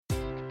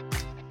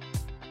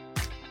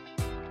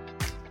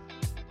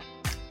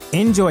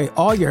Enjoy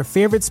all your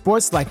favorite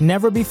sports like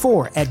never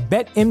before at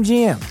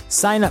BetMGM.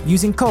 Sign up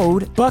using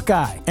code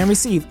Buckeye and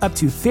receive up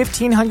to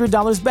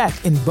 $1,500 back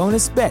in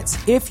bonus bets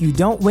if you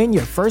don't win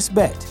your first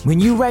bet. When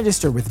you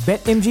register with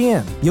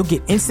BetMGM, you'll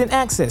get instant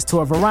access to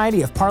a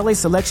variety of parlay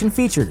selection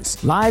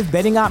features, live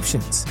betting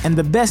options, and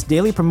the best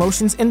daily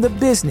promotions in the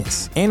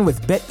business. And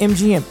with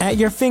BetMGM at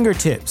your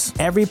fingertips,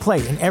 every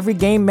play and every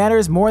game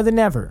matters more than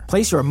ever.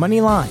 Place your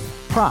money line,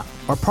 prop,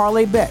 or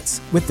parlay bets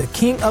with the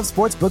king of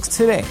sportsbooks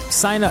today.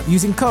 Sign up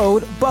using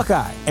code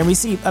Buckeye and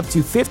receive up to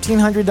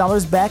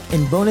 $1,500 back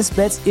in bonus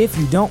bets if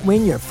you don't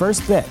win your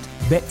first bet.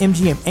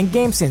 BetMGM and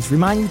GameSense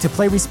remind you to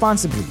play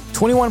responsibly.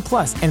 21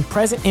 plus and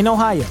present in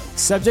Ohio,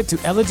 subject to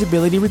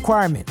eligibility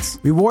requirements.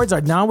 Rewards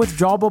are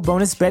non-withdrawable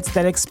bonus bets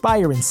that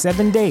expire in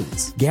 7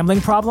 days. Gambling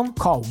problem?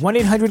 Call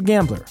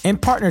 1-800-GAMBLER. In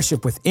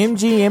partnership with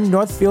MGM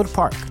Northfield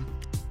Park.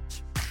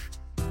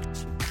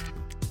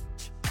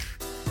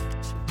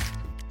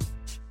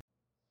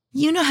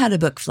 You know how to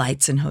book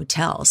flights and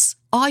hotels.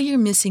 All you're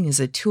missing is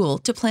a tool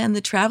to plan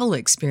the travel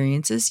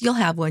experiences you'll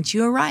have once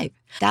you arrive.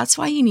 That's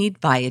why you need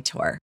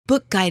Viator.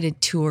 Book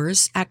guided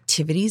tours,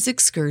 activities,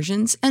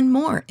 excursions, and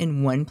more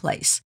in one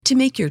place to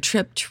make your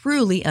trip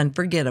truly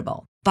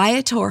unforgettable.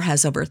 Viator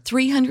has over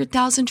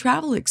 300,000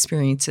 travel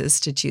experiences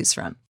to choose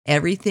from.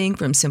 Everything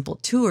from simple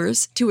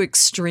tours to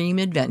extreme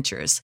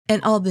adventures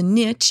and all the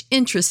niche,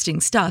 interesting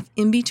stuff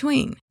in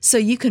between. So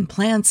you can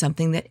plan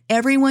something that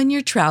everyone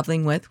you're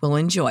traveling with will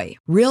enjoy.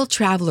 Real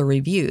traveler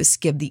reviews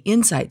give the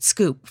inside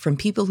scoop from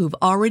people who've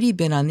already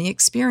been on the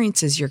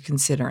experiences you're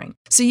considering.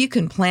 So you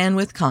can plan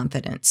with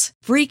confidence.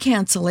 Free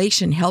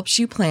cancellation helps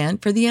you plan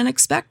for the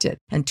unexpected.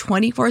 And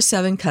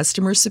 24/7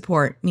 customer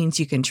support means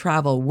you can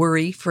travel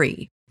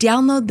worry-free.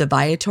 Download the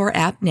Viator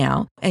app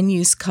now and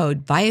use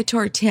code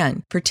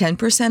Viator10 for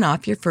 10%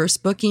 off your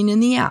first booking in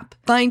the app.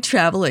 Find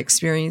travel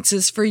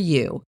experiences for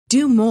you.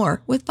 Do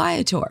more with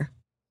Viator.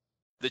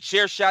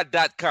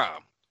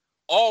 TheChairShot.com.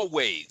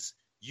 Always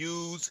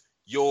use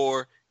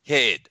your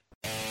head.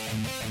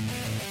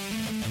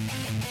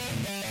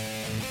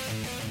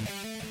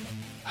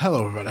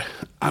 Hello, everybody,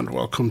 and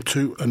welcome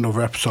to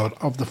another episode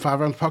of the Five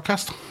Rounds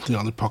Podcast, the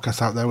only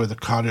podcast out there with the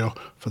cardio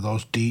for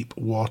those deep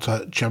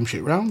water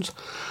championship rounds.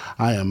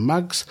 I am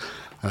Mags,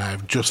 and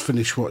I've just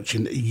finished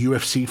watching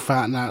UFC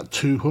Fight Night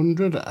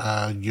 200,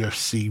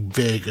 UFC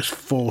Vegas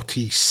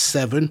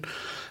 47,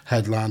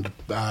 headlined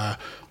by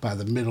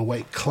the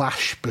middleweight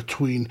clash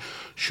between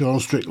Sean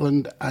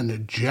Strickland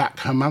and Jack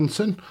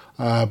Hermansson.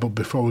 But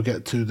before we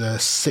get to the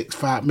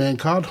 6-fight main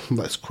card,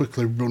 let's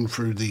quickly run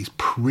through these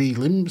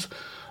prelims.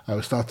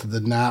 We started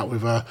the night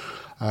with a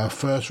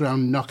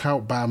first-round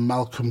knockout by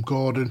Malcolm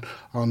Gordon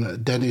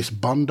on Dennis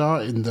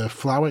Bondar in the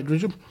flyweight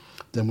division.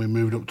 Then we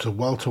moved up to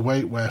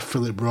welterweight, where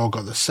Philip Rowe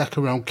got the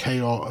second-round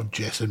KO of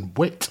Jason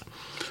Witt.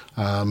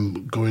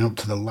 Going up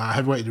to the light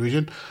heavyweight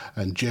division,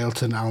 and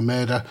Jailton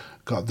Almeida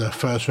got the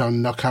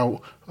first-round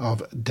knockout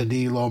of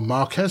Danilo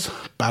Marquez.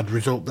 Bad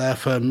result there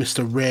for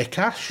Mr. Ray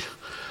Cash.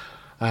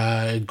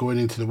 Going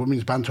into the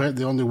women's bantamweight,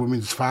 the only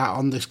women's fight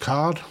on this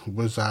card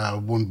was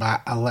won by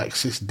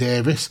Alexis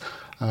Davis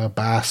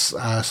by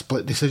a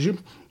split decision.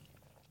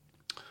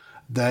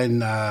 Then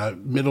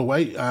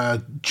middleweight,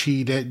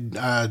 Chide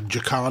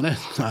Jacani,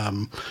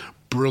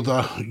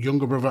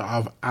 younger brother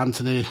of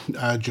Anthony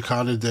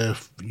Jacani, the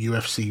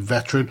UFC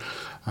veteran,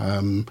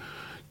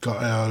 got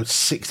a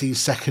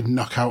 16-second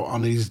knockout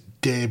on his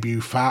debut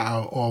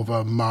fight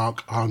over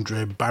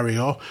Marc-Andre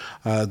Barriault.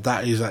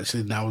 That is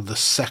actually now the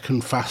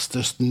second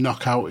fastest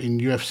knockout in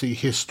UFC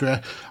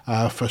history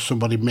for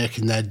somebody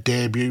making their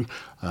debut.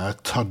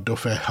 Todd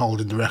Duffy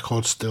holding the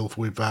record still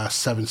with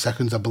 7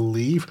 seconds, I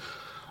believe.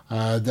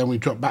 Then we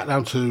drop back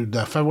down to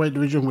the featherweight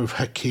division with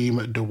Hakeem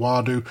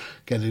Dawodu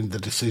getting the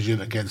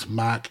decision against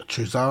Mark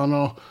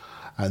Trizano.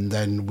 And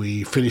then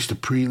we finished the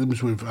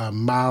prelims with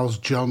Miles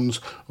Johns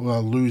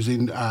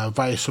losing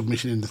via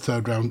submission in the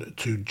third round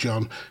to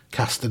John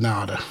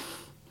Castaneda.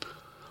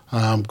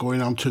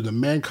 Going on to the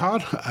main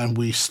card, and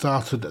we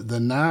started the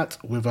night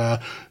with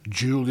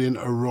Julian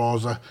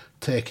Erosa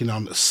taking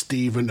on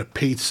Stephen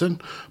Peterson.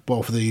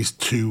 Both of these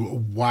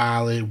two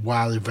wily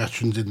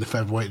veterans in the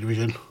featherweight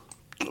division.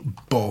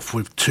 Both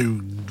with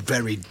two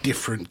very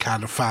different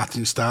kind of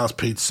fighting styles.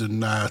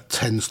 Peterson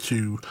tends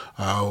to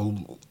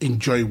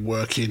enjoy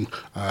working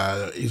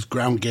his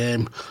ground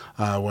game,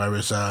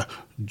 whereas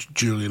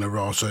Julian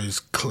Erosa is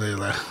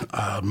clearly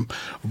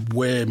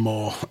way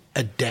more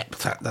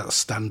adept at that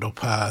stand-up,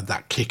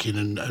 that kicking,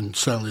 and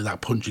certainly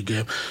that punching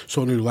game.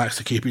 Someone who likes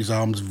to keep his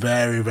arms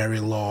very, very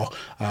low,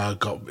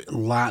 got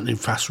lightning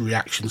fast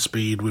reaction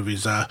speed with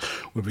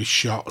his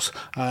shots,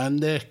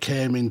 and they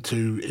came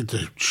into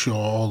show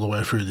all the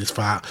way through this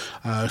fight.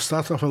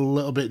 Started off a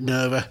little bit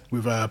nervy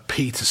with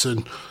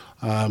Peterson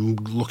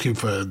looking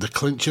for the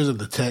clinches and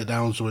the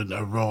takedowns, with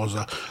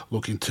Rosa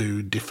looking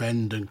to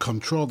defend and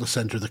control the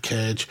centre of the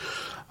cage.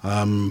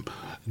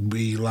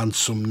 He lands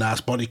some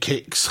nice body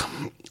kicks,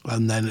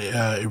 and then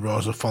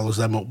Erosa follows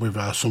them up with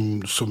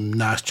some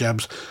nice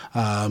jabs.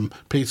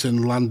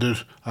 Peterson landed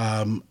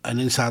an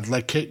inside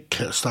leg kick,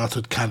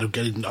 started kind of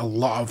getting a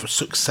lot of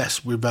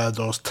success with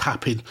those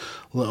tapping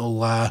little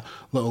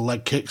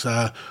leg kicks,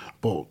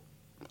 but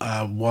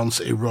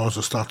once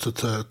Erosa started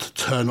to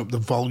turn up the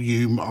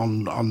volume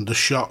on the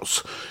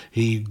shots,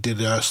 he did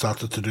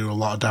started to do a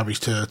lot of damage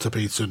to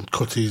Peterson.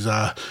 Cut his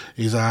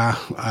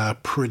eye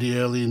pretty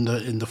early in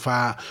the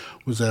fight.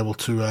 Was able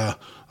to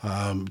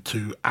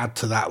add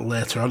to that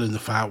later on in the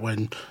fight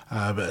when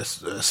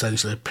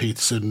essentially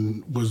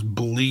Peterson was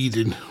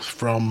bleeding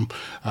from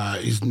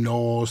his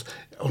nose,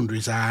 under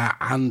his eye,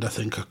 and I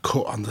think a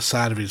cut on the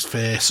side of his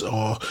face,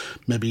 or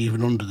maybe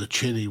even under the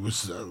chin. He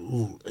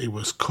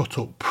was cut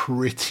up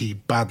pretty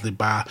badly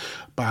by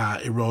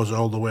Erosa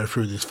all the way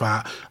through this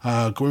fight.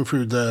 Going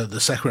through the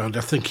second round,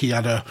 I think he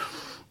had a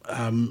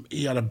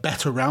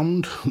better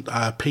round.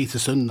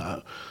 Peterson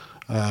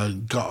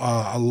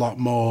got a lot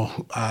more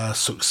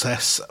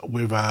success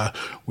with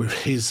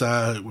his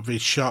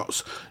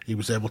shots. He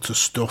was able to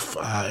stuff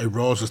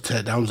Erosa's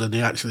takedowns, and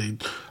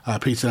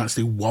Peterson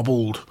actually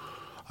wobbled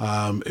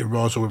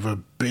Erosa with a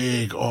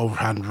big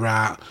overhand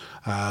right,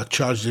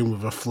 charged in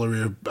with a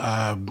flurry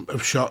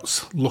of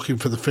shots, looking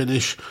for the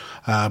finish,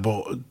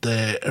 but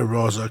the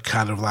Erosa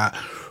kind of like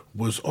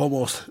was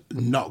almost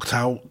knocked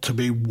out to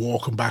be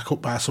walking back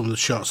up by some of the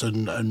shots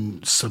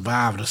and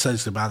survived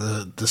essentially by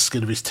the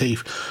skin of his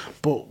teeth.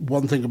 But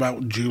one thing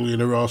about Julian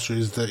Erosa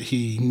is that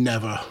he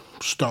never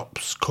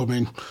stops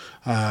coming.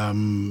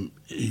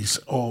 He's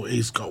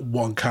got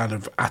one kind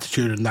of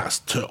attitude, and that's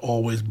to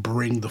always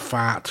bring the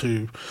fight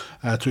to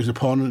his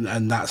opponent,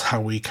 and that's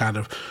how he kind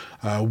of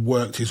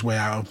worked his way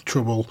out of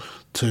trouble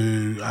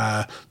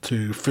to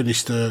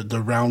finish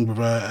the round with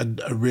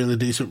a really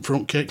decent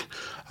front kick.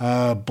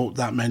 But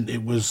that meant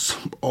it was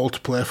all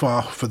to play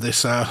for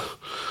this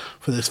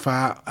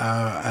fight,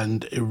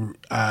 and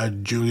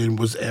Julian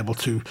was able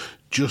to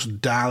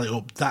just dial it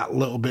up that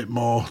little bit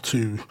more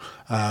to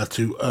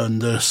earn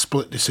the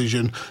split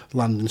decision,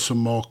 landing some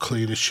more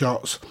cleaner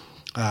shots.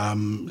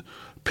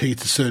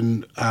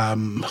 Peterson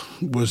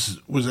was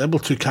able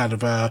to kind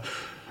of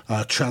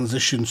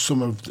transition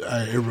some of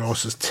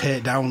Erosa's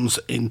takedowns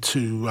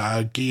into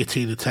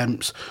guillotine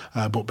attempts,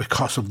 but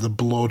because of the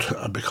blood,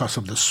 because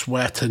of the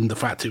sweat, and the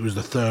fact it was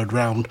the third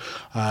round,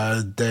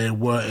 they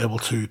weren't able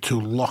to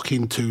lock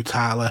in too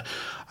tightly.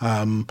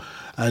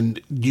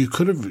 And you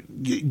could have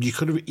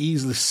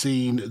easily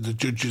seen the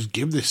judges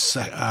give this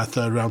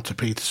third round to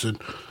Peterson,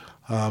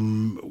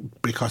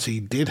 because he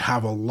did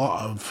have a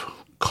lot of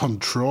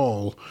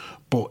control,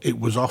 but it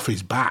was off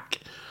his back,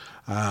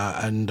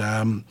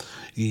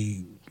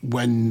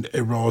 when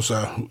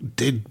Erosa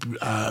did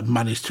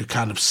manage to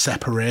kind of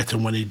separate,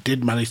 and when he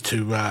did manage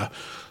to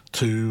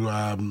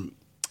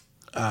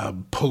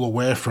pull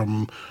away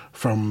from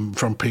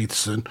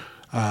Peterson,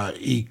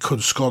 he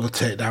could score the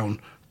takedown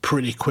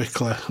pretty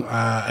quickly.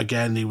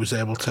 Again, he was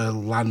able to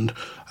land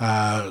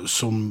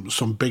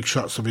some big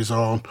shots of his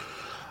own.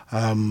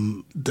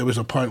 There was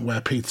a point where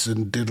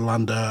Peterson did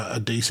land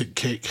a decent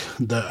kick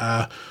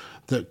that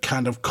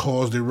kind of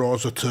caused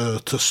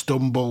Erosa to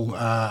stumble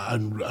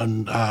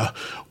and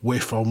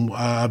whiff on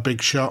a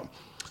big shot.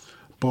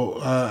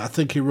 But I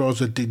think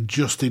Erosa did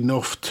just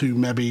enough to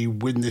maybe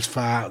win this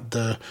fight.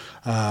 The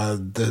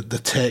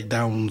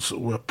takedowns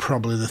were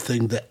probably the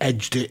thing that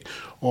edged it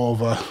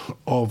over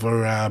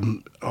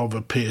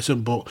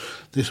Peterson. But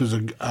this was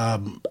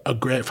a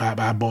great fight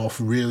by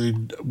both. Really,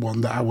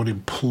 one that I would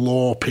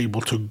implore people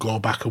to go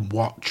back and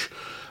watch.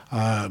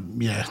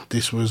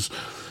 This was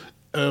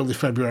early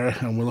February,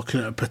 and we're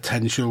looking at a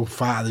potential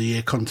fight of the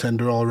year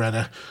contender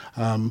already.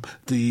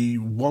 The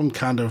one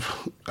kind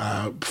of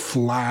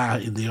fly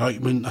in the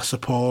ointment, I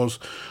suppose,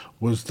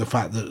 was the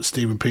fact that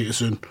Steven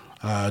Peterson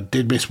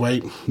did miss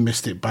weight,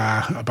 missed it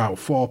by about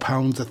 4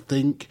 pounds, I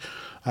think,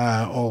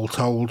 all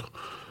told.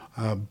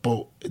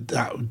 But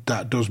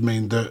that does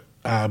mean that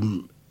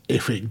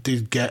if it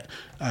did get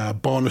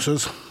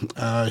bonuses,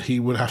 he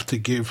would have to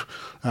give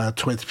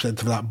 20%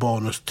 of that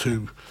bonus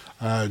to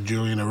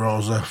Julian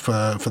Erosa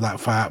for that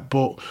fight.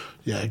 But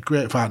yeah,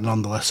 great fight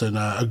nonetheless, and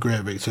a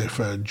great victory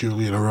for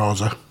Julian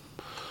Erosa.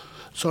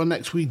 So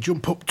next we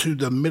jump up to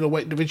the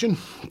middleweight division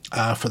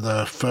for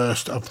the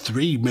first of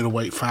 3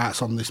 middleweight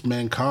fights on this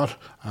main card.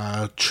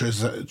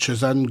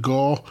 Trezean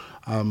Gore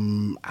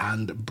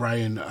and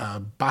Bryan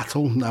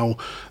Battle. Now,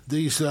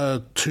 these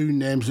are 2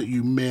 names that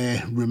you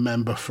may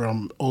remember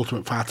from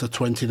Ultimate Fighter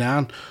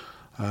 29.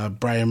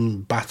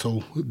 Bryan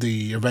Battle,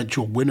 the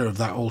eventual winner of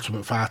that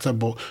Ultimate Fighter,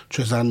 but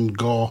Trezean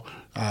Gore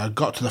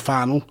got to the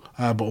final,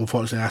 but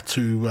unfortunately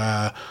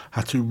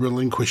had to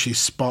relinquish his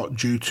spot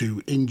due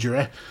to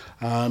injury.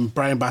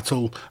 Bryan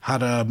Battle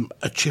had a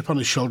chip on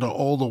his shoulder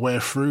all the way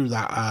through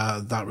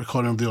that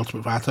recording of the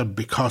Ultimate Fighter,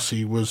 because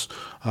he was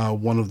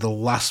one of the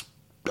last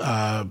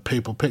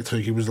people picked. I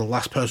think he was the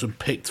last person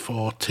picked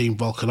for Team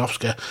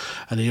Volkanovski,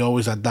 and he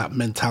always had that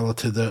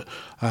mentality that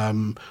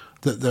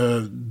that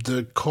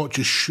the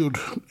coaches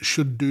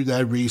should do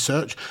their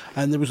research,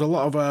 and there was a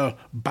lot of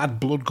bad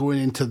blood going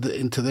into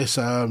this.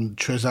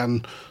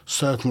 Trezean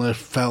certainly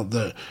felt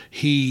that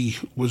he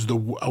was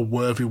a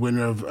worthy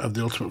winner of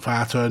the Ultimate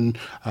Fighter, and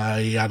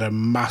he had a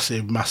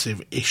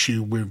massive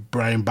issue with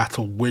Bryan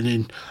Battle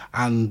winning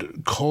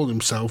and called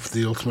himself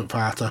the Ultimate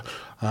Fighter.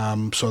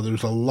 So there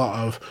was a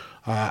lot of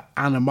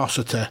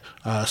animosity,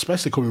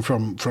 especially coming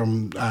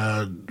from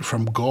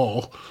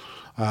Gore.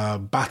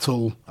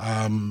 Battle,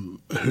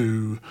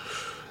 who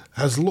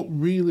has looked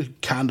really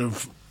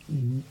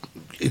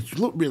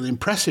really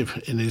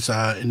impressive in his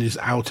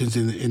outings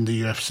in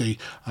the UFC,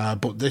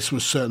 but this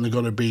was certainly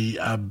going to be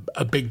a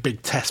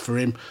big test for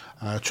him.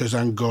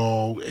 Trezean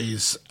Gore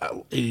he's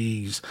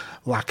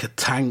like a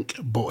tank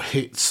but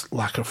hits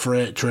like a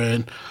freight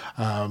train,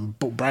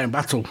 but Bryan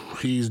Battle,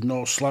 he's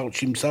no slouch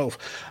himself.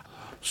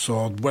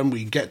 So when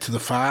we get to the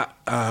fight,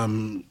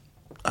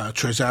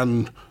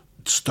 Trezean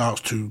starts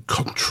to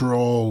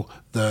control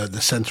the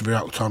centre of the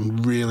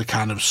octagon, really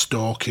kind of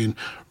stalking,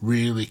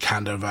 really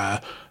kind of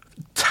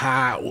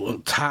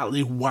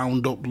tightly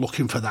wound up,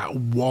 looking for that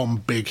one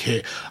big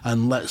hit.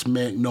 And let's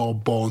make no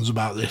bones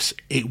about this,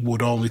 it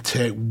would only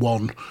take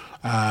one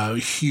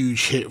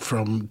huge hit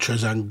from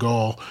Trezean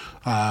Gore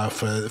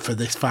for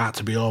this fight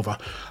to be over.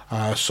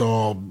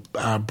 So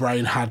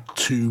Bryan had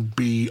to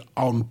be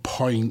on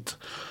point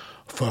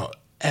for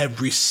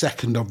every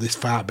second of this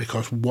fight,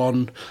 because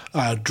one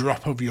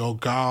drop of your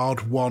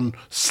guard, one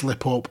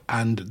slip up,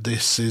 and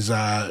this is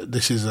a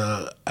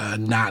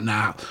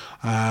night.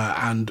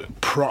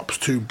 And props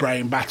to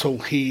Bryan Battle.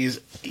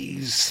 He's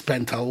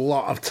spent a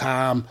lot of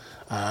time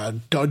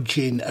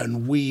dodging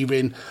and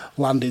weaving,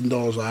 landing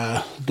those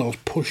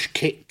push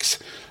kicks,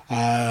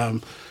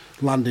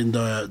 landing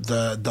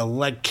the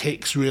leg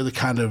kicks, really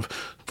kind of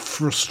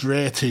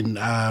frustrating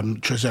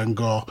Trezean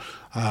Gore.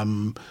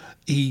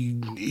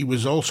 He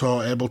was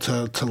also able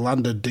to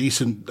land a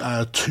decent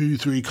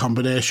 2-3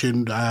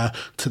 combination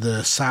to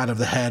the side of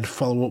the head,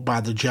 followed up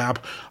by the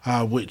jab,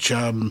 which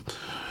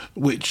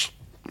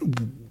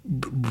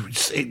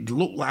it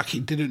looked like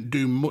it didn't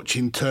do much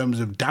in terms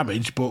of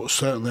damage, but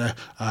certainly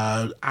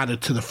added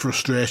to the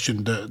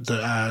frustration that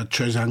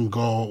Trezean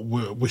Gore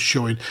was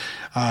showing.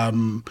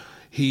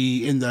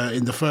 He in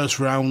the first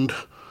round,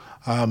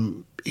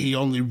 he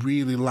only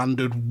really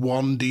landed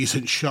one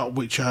decent shot,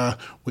 which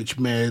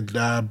made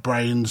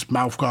Bryan's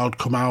mouthguard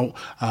come out.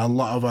 A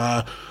lot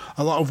of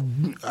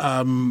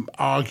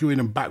arguing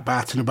and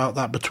backbiting about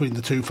that between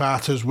the two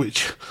fighters,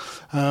 which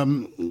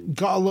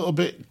got a little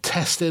bit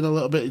testing, a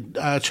little bit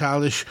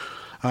childish.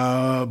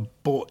 But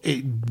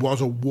it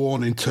was a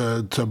warning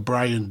to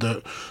Bryan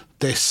that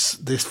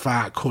this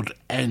fight could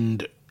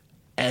end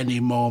any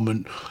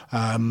moment.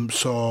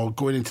 So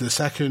going into the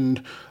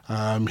second,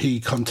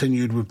 he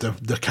continued with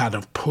the kind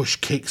of push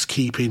kicks,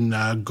 keeping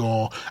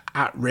Gore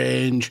at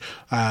range,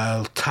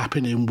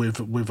 tapping him with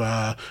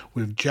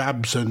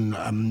jabs and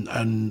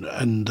the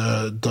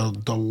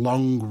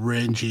long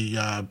rangy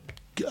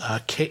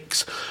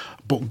kicks.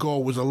 But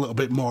Gore was a little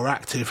bit more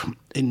active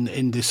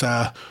in this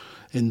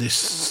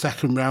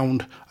second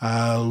round.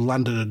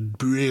 Landed a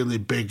really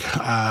big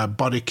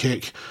body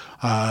kick,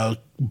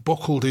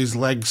 buckled his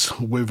legs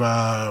with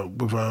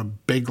a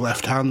big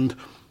left hand.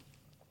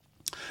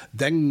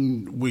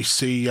 Then we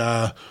see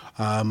Bryan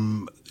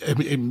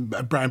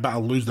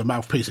Battle lose the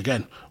mouthpiece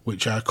again,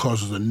 which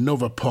causes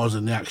another pause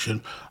in the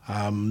action.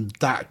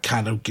 That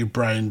kind of give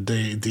Bryan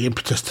the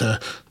impetus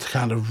to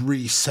kind of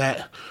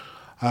reset,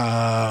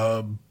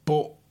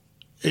 but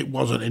it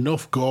wasn't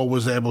enough. Gore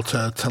was able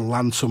to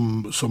land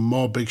some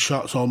more big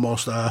shots,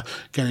 almost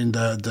getting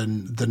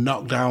the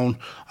knockdown.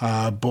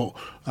 But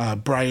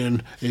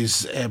Bryan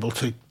is able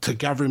to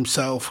gather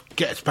himself,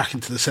 gets back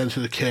into the centre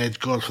of the cage,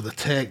 goes for the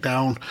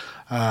takedown,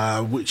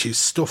 which is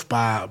stuffed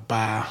by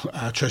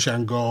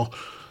Trezean Gore.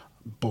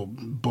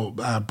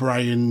 But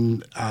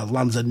Bryan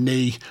lands a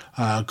knee,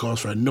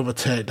 goes for another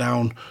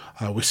takedown.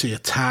 We see a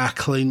tie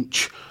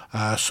clinch.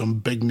 Some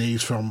big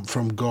knees from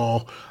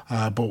Gore,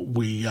 but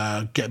we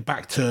get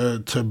back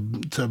to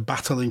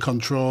Battle in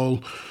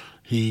control.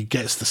 He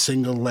gets the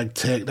single leg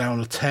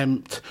takedown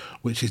attempt,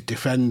 which is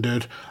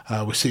defended.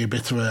 We see a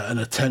bit of an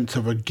attempt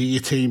of a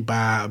guillotine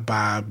by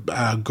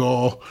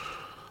Gore.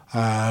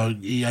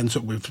 He ends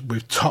up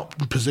with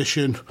top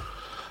position.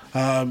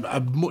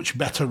 A much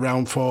better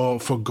round for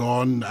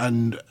Gore,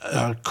 and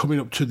coming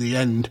up to the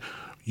end,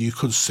 you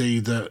could see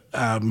that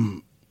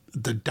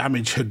the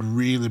damage had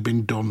really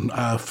been done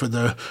for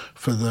the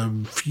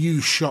few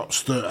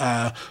shots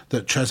that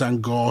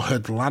Trezean Gore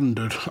had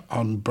landed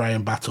on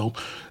Bryan Battle.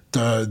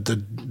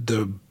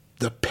 The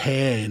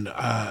pain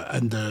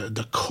and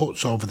the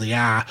cuts over the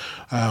eye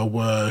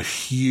were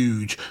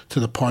huge, to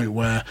the point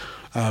where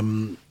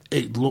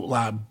it looked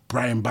like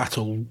Bryan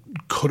Battle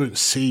couldn't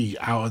see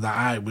out of that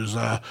eye.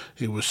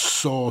 It was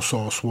so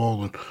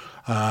swollen.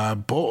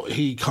 But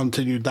he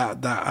continued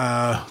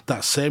that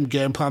same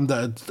game plan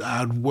that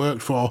had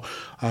worked for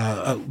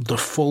the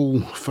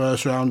full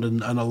first round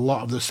and a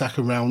lot of the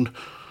second round,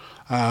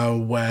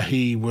 where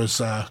he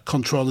was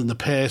controlling the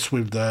pace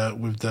with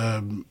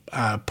the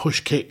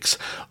push kicks,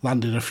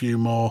 landing a few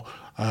more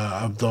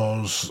of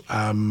those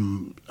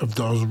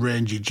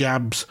rangy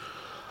jabs.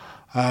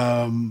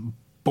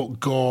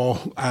 But Gore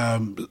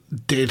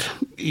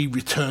he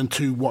returned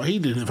to what he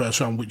did in the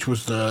first round, which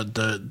was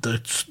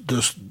the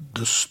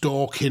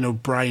stalking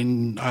of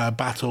Bryan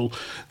Battle,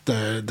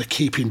 the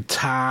keeping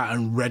tight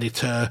and ready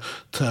to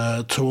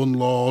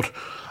unload.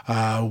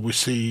 We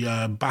see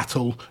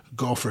Battle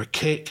go for a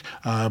kick,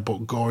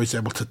 but Gore is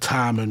able to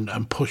time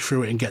and push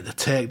through it and get the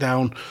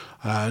takedown.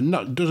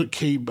 Doesn't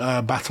keep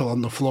Battle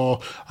on the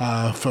floor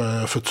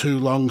for too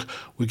long.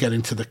 We get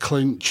into the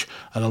clinch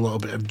and a little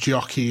bit of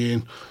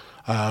jockeying.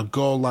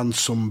 Gore lands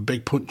some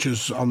big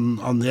punches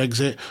on the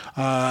exit,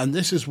 and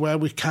this is where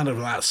we kind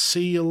of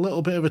see a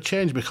little bit of a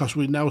change, because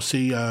we now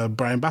see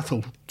Bryan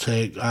Battle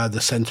take the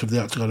centre of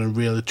the octagon and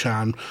really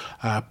try and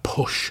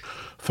push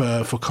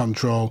for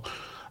control.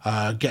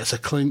 Gets a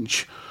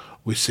clinch.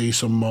 We see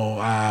some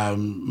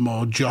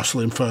more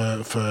jostling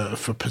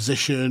for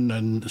position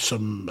and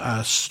some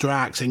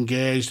strikes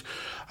engaged.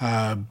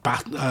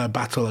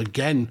 Battle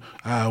again,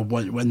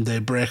 when they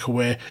break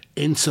away,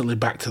 instantly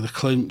back to the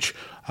clinch.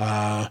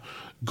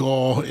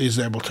 Gore is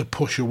able to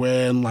push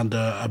away and land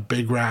a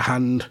big right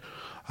hand.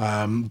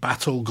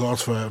 Battle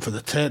goes for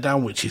the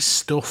takedown, which is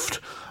stuffed.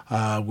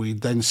 We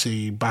then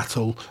see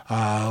Battle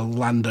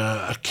land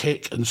a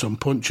kick and some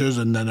punches,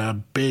 and then a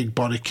big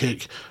body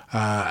kick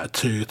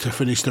to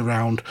finish the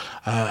round.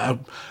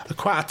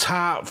 Quite a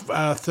tight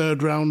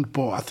third round,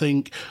 but I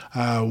think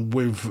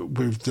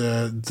with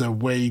the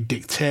way he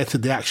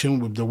dictated the action,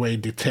 with the way he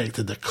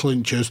dictated the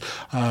clinches,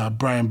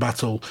 Bryan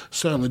Battle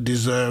certainly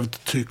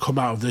deserved to come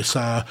out of this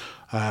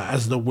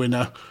as the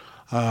winner.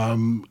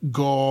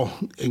 Gore,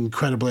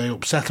 incredibly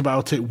upset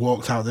about it,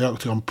 walked out the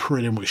octagon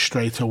pretty much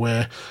straight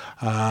away.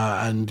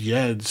 And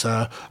yeah, it's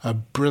a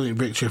brilliant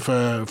victory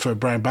for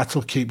Bryan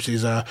Battle. Keeps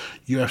his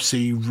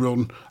UFC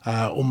run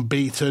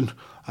unbeaten.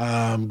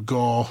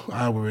 Gore,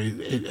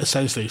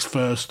 essentially his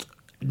first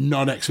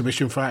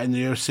non-exhibition fight in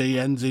the UFC,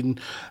 ends in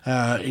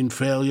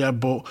failure,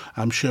 but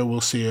I'm sure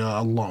we'll see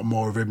a lot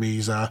more of him. He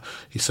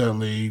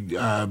certainly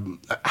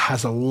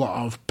has a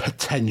lot of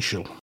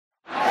potential.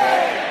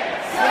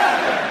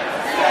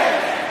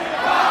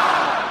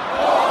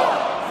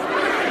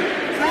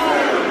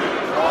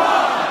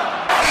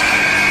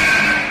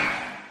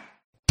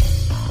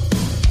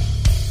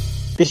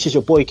 This is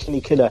your boy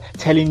Kenny Killer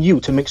telling you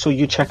to make sure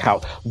you check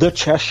out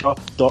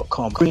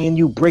thechairshot.com, bringing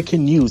you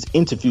breaking news,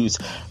 interviews,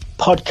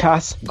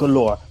 podcasts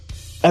galore,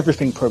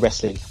 everything pro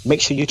wrestling. Make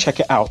sure you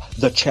check it out,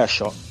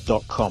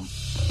 thechairshot.com.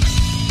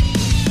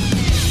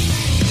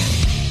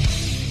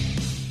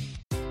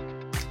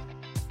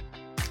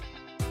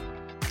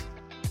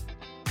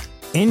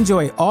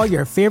 Enjoy all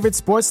your favorite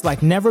sports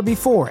like never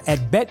before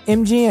at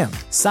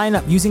BetMGM. Sign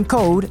up using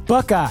code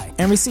Buckeye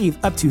and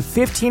receive up to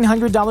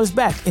 $1,500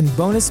 back in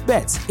bonus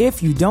bets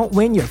if you don't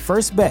win your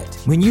first bet.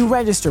 When you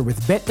register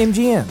with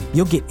BetMGM,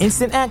 you'll get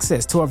instant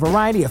access to a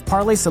variety of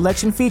parlay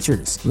selection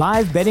features,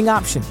 live betting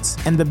options,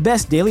 and the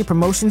best daily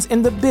promotions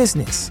in the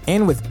business.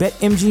 And with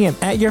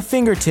BetMGM at your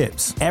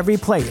fingertips, every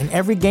play and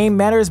every game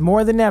matters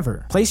more than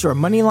ever. Place your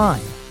money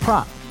line,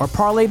 prop, or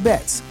parlay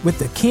bets with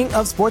the king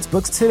of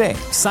sportsbooks today.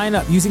 Sign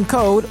up using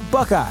code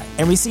Buckeye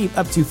and receive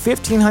up to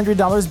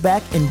 $1,500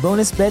 back in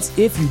bonus bets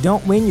if you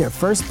don't win your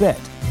first bet.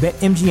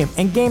 BetMGM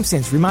and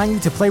GameSense remind you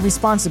to play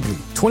responsibly.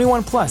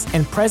 21 plus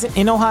and present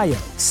in Ohio,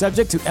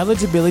 subject to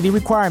eligibility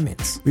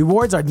requirements.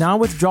 Rewards are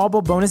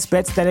non-withdrawable bonus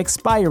bets that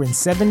expire in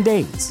 7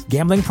 days.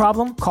 Gambling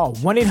problem? Call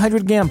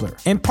 1-800-GAMBLER.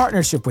 In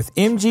partnership with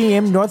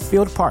MGM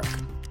Northfield Park.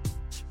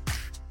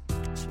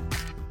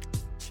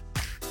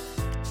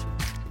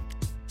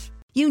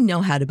 You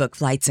know how to book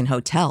flights and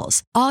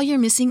hotels. All you're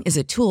missing is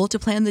a tool to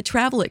plan the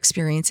travel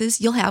experiences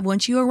you'll have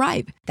once you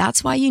arrive.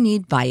 That's why you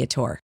need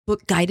Viator.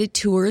 Book guided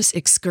tours,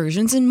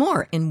 excursions, and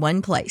more in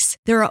one place.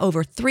 There are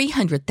over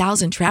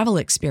 300,000 travel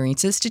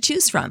experiences to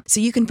choose from,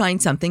 so you can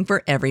find something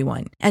for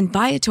everyone. And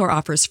Viator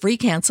offers free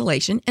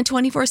cancellation and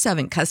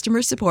 24/7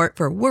 customer support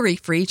for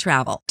worry-free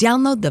travel.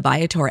 Download the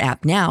Viator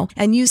app now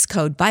and use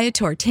code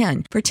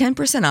Viator10 for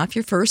 10% off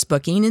your first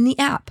booking in the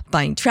app.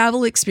 Find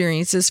travel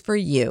experiences for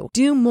you.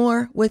 Do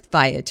more with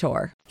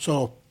Viator.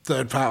 So,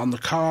 third fight on the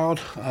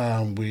card,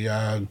 we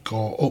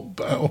go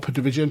up a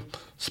division.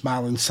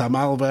 Smiling Sam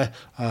Alvey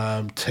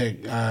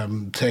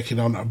taking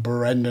on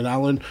Brendan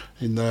Allen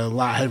in the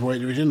light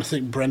heavyweight division. I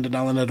think Brendan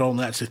Allen had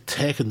only actually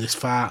taken this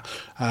fight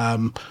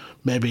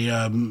maybe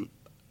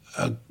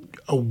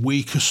a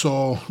week or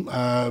so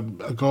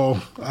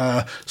ago.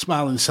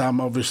 Smiling Sam,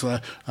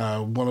 obviously,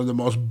 one of the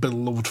most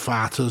beloved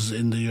fighters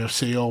in the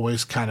UFC,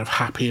 always kind of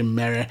happy and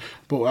merry.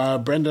 But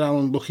Brendan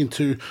Allen looking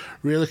to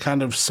really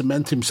kind of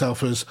cement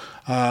himself as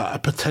a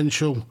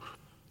potential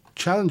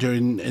challenger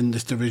in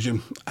this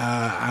division,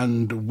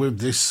 and with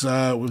this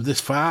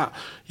fight,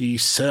 he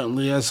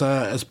certainly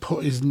has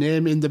put his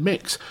name in the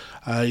mix.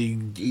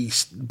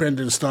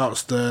 Brendan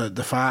starts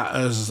the fight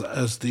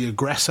as the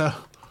aggressor,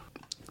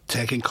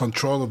 taking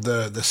control of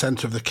the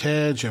centre of the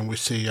cage, and we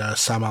see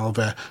Sam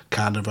Alvey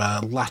kind of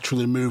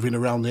laterally moving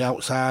around the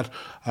outside.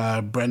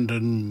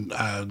 Brendan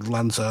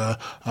lands a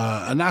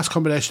nice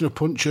combination of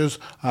punches,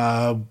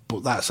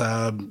 but that's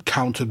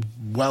countered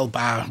well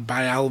by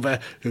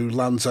Alvey, who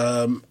lands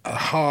a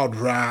hard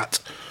right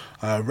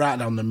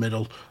down the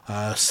middle,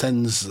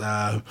 sends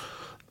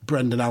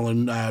Brendan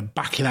Allen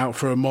backing out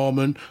for a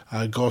moment,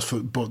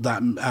 but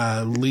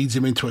that leads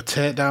him into a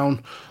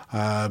takedown,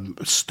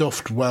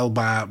 stuffed well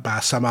by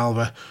Sam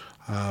Alvey.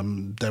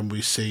 Then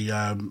we see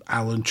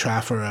Allen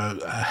try for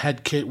a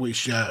head kick,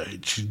 which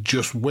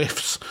just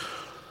whiffs.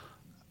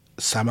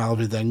 Sam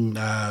Alvey then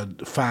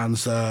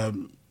finds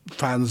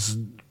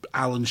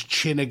Allen's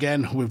chin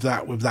again with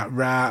that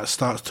right,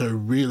 starts to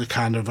really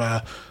kind of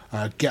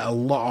get a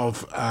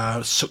lot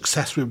of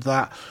success with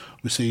that.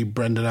 We see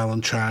Brendan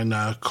Allen try and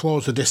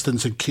close the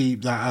distance and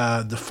keep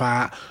that the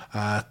fight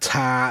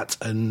tight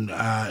and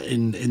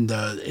in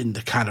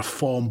the kind of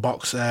form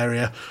box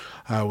area.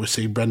 We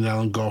see Brendan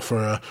Allen go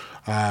for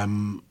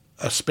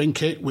a spin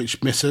kick,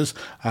 which misses,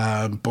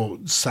 but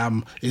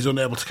Sam is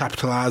unable to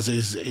capitalise.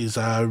 His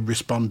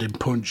responding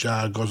punch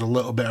goes a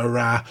little bit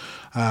awry,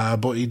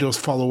 but he does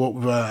follow up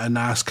with a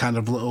nice kind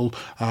of little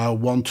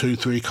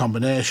 1-2-3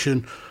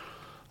 combination.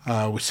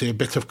 We see a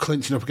bit of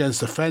clinching up against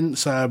the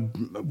fence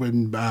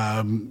when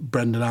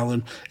Brendan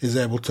Allen is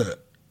able to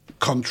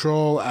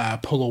control,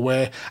 pull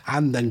away,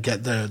 and then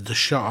get the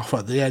shot off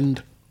at the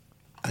end.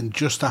 And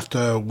just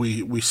after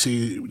we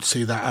see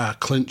that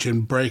clinch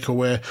and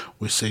breakaway,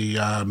 we see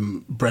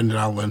Brendan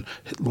Allen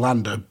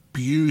land a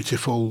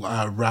beautiful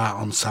right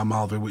on Sam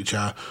Alvey, which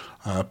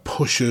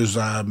pushes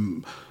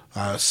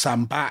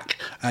Sam back,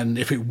 and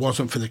if it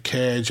wasn't for the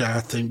cage,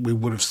 I think we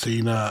would have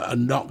seen a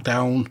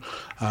knockdown.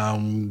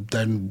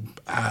 Then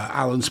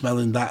Allen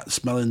smelling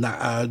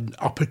that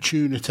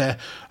opportunity,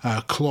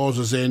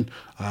 closes in.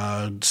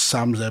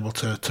 Sam's able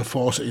to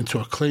force it into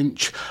a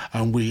clinch,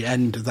 and we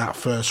end that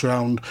first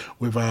round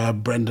with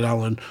Brendan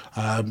Allen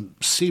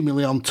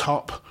seemingly on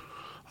top.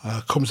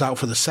 Comes out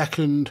for the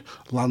second,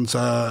 lands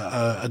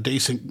a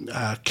decent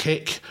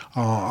kick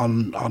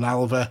on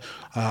Alvey.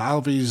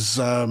 Alvey's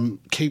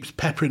keeps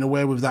peppering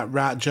away with that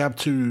right jab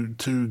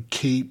to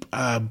keep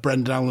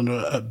Brendan Allen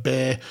at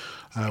bay.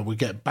 We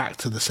get back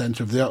to the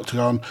centre of the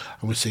octagon,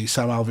 and we see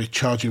Sam Alvey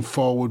charging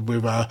forward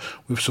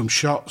with some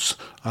shots,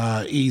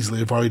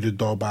 easily avoided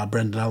though by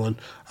Brendan Allen.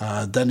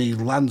 Then he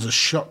lands a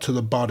shot to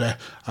the body,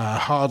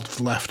 hard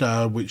left,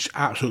 which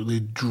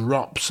absolutely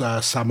drops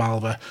Sam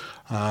Alvey.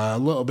 A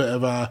little bit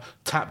of a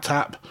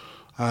tap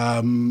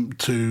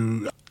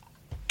to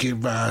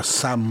give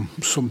Sam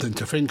something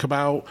to think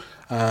about,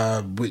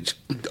 which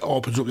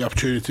opens up the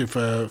opportunity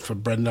for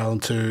Brendan Allen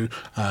to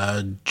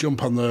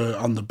jump on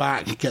the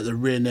back, get the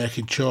rear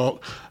naked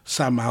choke.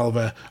 Sam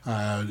Alvey,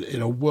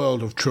 in a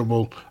world of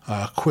trouble,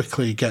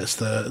 quickly gets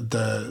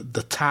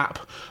the tap.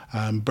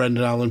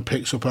 Brendan Allen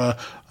picks up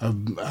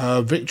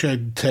a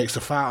victory, takes the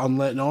fight on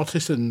late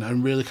notice,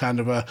 and really kind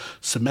of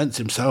cements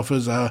himself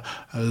as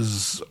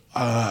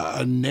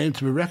a name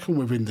to be reckoned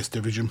with in this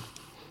division.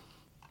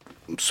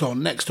 So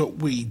next up,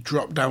 we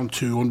drop down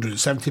to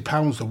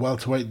 £170, the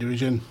welterweight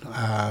division,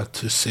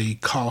 to see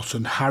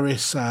Carlston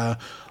Harris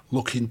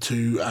looking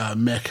to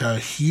make a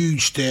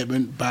huge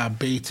statement by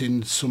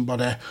beating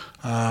somebody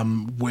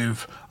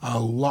with a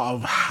lot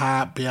of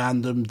heart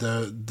behind them,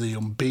 the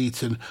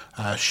unbeaten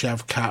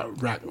Shavkat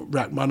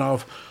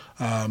Rakhmonov,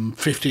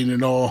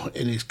 15-0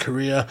 in his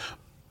career,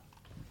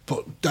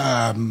 but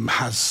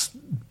has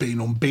been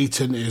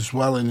unbeaten as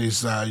well in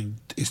his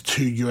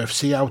two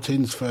UFC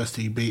outings. First,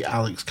 he beat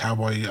Alex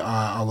Cowboy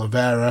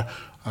Oliveira,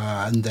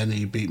 and then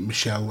he beat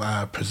Michel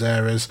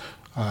Prazeres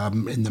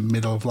in the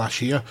middle of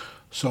last year.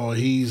 So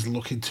he's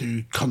looking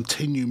to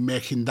continue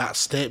making that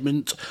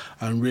statement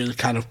and really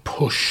kind of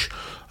push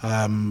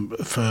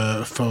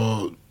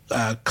for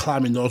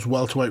climbing those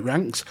welterweight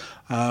ranks.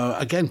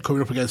 Again,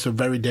 coming up against a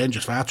very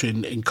dangerous fighter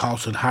in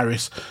Carlston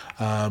Harris,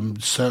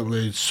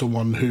 certainly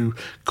someone who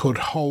could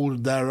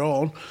hold their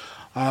own.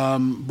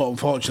 But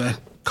unfortunately,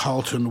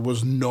 Carlston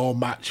was no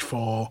match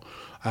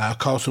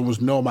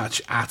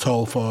at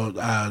all for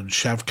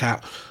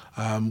Shavkat.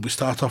 We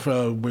start off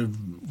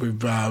with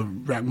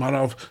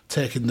Rakhmonov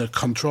taking the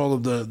control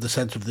of the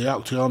centre of the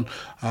octagon.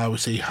 We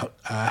see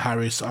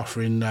Harris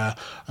offering a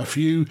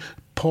few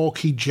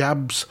pokey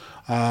jabs,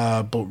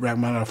 but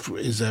Rakhmonov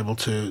is able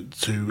to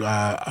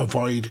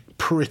avoid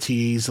pretty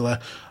easily.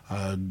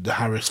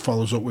 Harris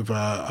follows up with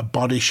a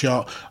body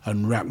shot,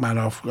 and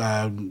Rakhmonov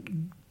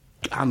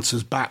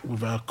answers back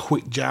with a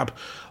quick jab,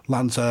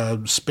 lands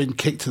a spin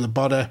kick to the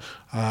body,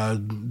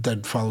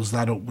 then follows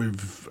that up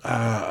with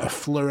a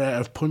flurry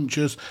of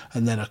punches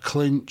and then a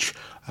clinch.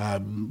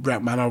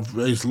 Rakhmonov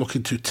is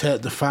looking to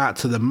take the fight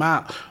to the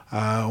mat.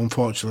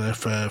 Unfortunately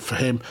for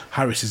him,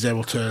 Harris is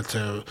able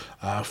to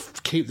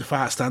keep the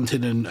fight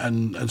standing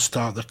and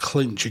start the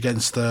clinch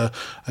against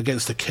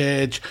the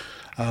cage.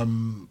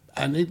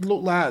 And it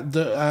looked like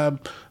that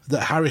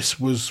Harris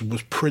was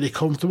pretty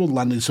comfortable,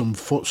 landing some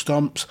foot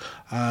stomps.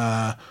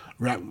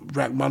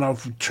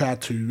 Rakhmonov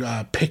tried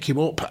to pick him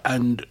up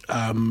and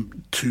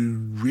to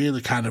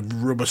really kind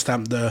of rubber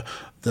stamp the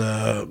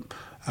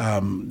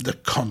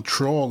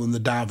control and the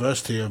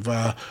diversity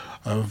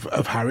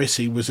of Harris.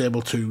 He was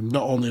able to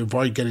not only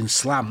avoid getting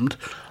slammed,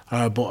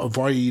 but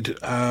avoid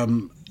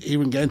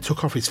even getting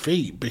took off his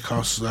feet,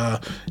 because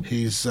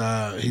his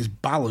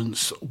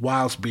balance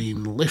whilst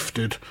being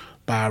lifted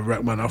by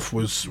Rakhmonov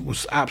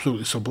was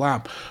absolutely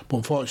sublime. But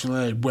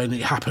unfortunately, when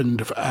it happened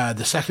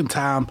the second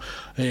time,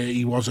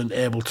 he wasn't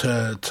able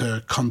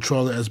to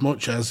control it as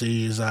much, as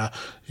he's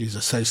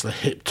essentially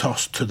hip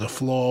tossed to the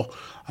floor.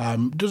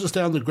 Doesn't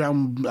stay on the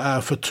ground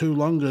for too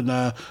long,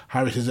 and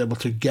Harris is able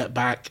to get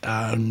back,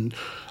 and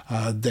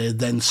they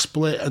then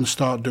split and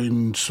start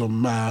doing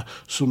some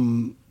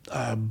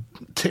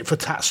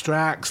tit-for-tat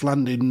strikes,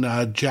 landing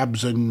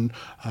jabs and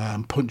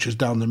punches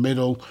down the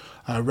middle.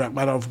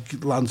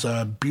 Rakhmonov lands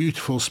a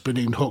beautiful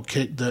spinning hook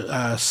kick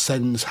that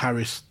sends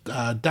Harris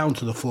down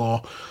to the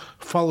floor,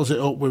 follows it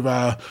up with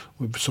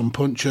some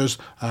punches,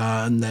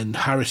 and then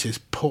Harris is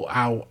put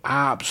out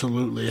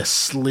absolutely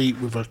asleep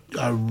with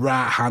a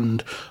right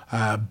hand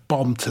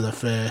bomb to the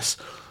face.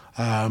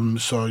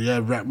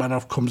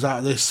 Rakhmonov comes out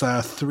of this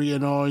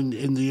 3-0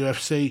 in the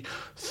UFC,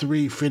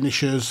 3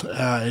 finishes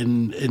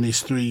in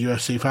his 3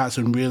 UFC fights,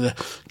 and really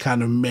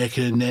kind of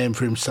making a name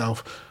for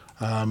himself.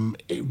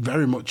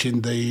 Very much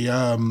in the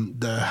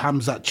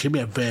Khamzat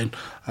Chimaev vein.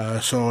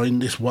 So in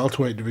this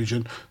welterweight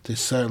division, there's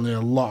certainly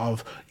a lot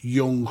of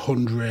young,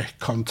 hungry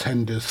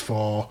contenders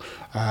for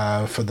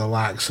the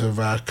likes of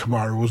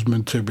Kamaru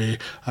Usman to be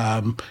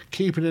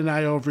keeping an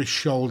eye over his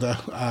shoulder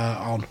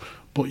on.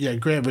 But yeah,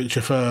 great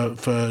victory for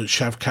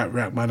Shavkat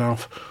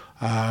Rakhmonov.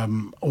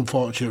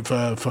 Unfortunate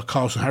for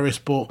Carlston Harris,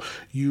 but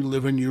you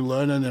live and you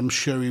learn, and I'm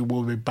sure he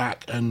will be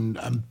back and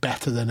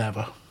better than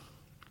ever.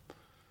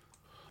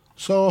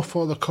 So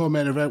for the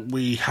co-main event,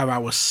 we have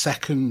our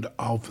second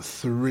of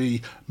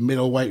 3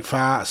 middleweight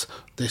fights.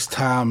 This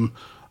time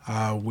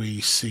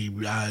we see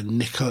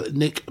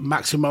Nick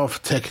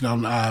Maximov taking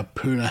on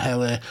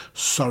Punahele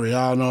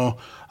Soriano,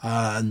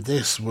 and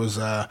this was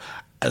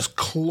as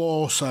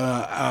close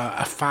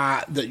a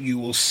fight that you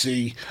will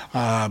see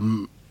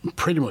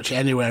pretty much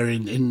anywhere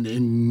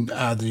in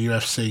the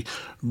UFC.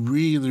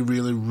 Really,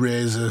 really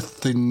razor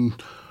thin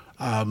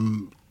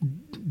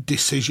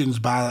decisions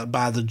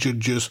by the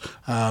judges.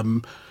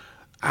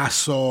 I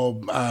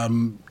saw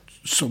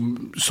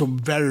some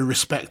very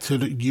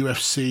respected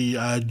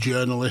UFC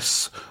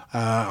journalists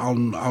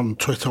on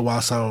Twitter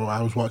whilst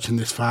I was watching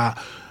this fight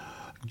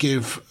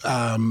give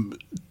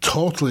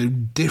totally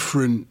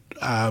different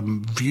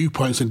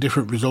viewpoints and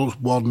different results.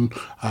 One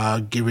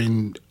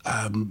giving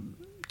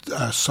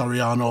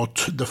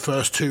Soriano the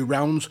first 2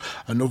 rounds,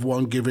 another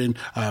one giving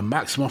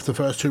Maximov the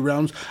first 2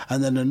 rounds,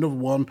 and then another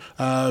one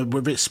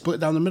with it split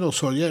down the middle.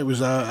 So yeah, it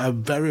was a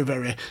very,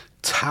 very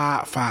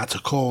tight fight to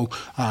call.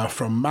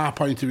 From my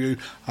point of view,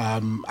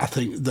 I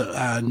think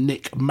that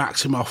Nick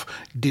Maximov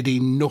did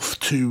enough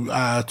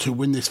to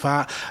win this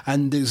fight,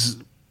 and there's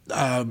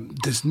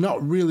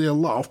not really a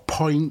lot of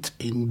point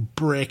in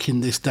breaking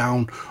this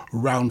down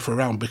round for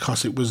round,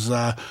 because it was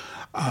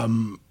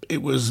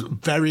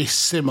very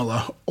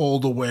similar all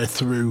the way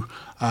through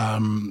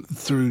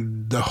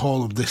the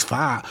whole of this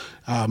fight.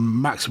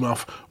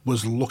 Maximov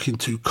was looking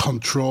to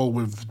control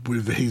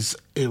with his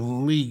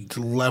elite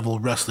level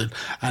wrestling,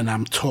 and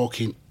I'm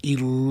talking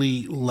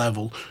elite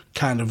level,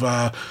 kind of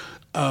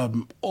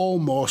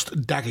almost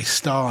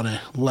Dagestani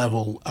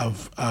level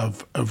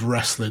of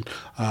wrestling.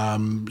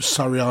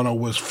 Soriano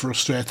was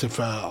frustrated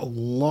for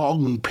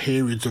long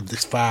periods of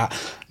this fight.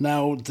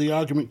 Now, the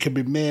argument can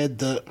be made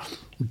that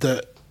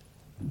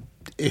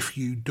if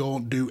you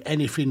don't do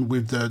anything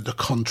with the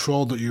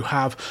control that you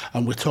have,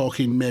 and we're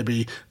talking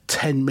maybe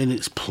 10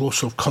 minutes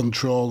plus of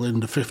control in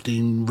the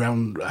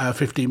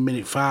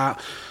 15-minute fight,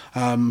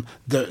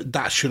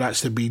 that should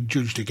actually be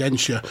judged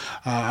against you.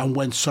 And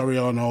when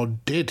Soriano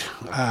did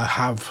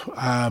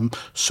have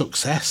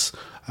success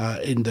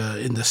in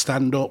the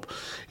stand-up,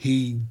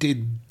 he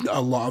did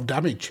a lot of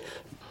damage.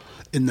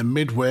 In the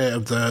midway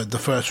of the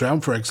first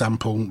round, for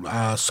example,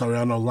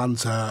 Soriano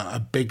lands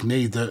a big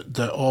knee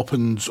that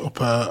opens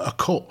up a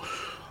cut.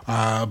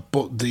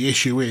 But the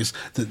issue is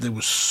that there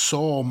was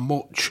so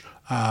much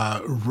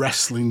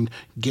wrestling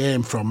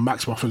game from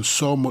Maximov and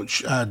so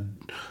much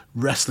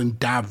wrestling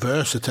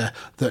diversity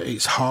that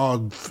it's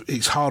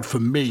hard for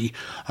me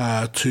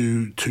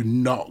to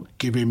not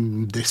give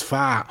him this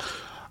fight.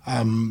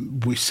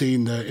 we've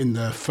seen that in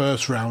the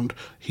first round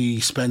he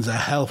spends a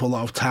hell of a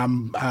lot of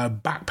time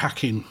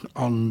backpacking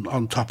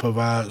on top of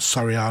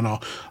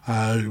Soriano,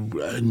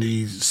 and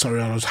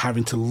Soriano's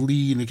having to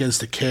lean against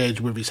the cage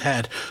with his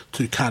head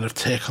to kind of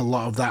take a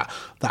lot of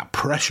that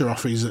pressure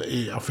off his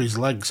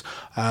legs.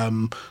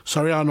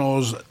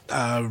 Soriano's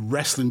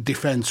wrestling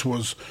defense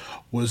was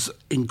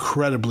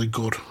incredibly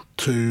good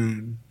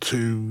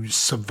to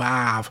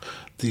survive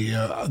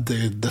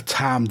the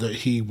time that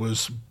he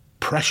was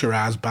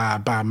pressurized by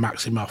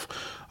Maximov,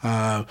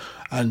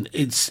 and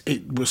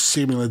it was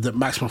seemingly that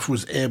Maximov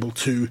was able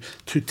to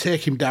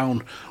take him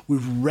down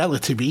with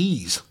relative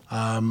ease,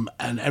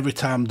 and every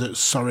time that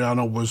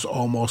Soriano was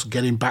almost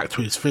getting back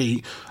to his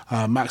feet,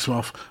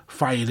 Maximov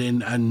fired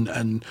in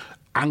and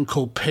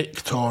ankle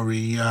picked, or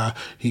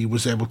he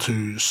was able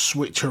to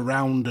switch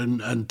around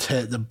and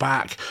take the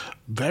back.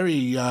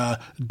 Very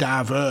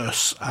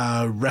diverse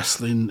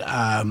wrestling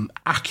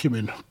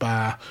acumen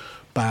by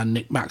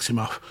Nick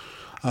Maximov.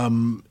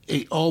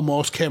 It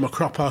almost came a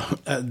cropper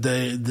at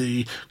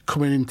the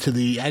coming into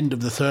the end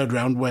of the third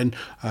round when,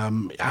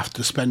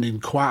 after spending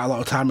quite a lot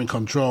of time in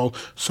control,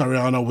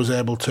 Soriano was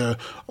able to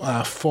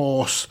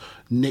force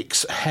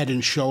Nick's head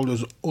and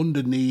shoulders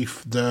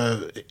underneath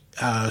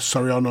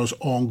Soriano's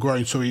own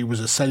groin, so he was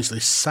essentially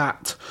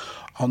sat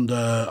on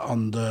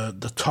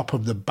the top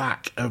of the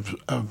back of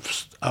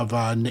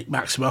Nick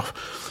Maximov,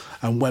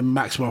 and when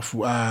Maximov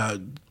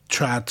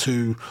tried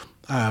to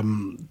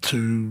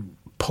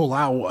pull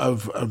out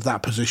of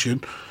that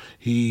position,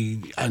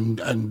 he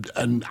and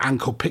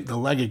ankle picked the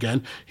leg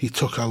again. He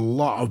took a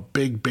lot of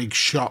big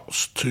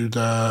shots to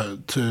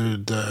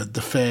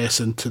the face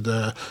and to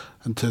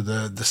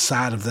the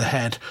side of the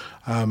head.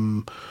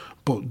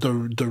 But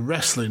the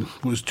wrestling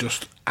was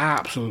just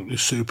absolutely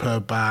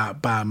superb by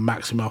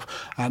Maximov.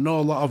 I know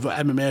a lot of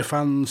MMA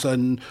fans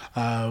and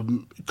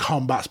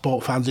combat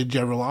sport fans in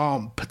general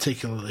aren't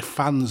particularly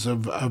fans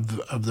of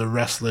the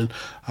wrestling.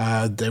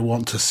 They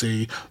want to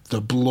see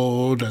the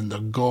blood and the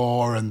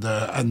gore and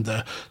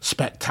the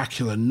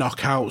spectacular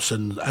knockouts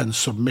and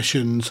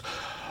submissions.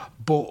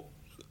 But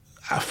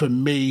for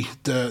me,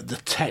 the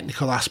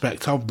technical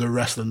aspect of the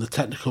wrestling, the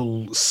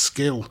technical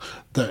skill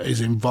that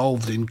is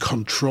involved in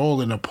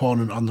controlling an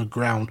opponent on the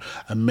ground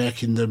and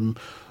making them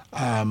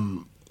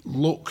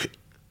look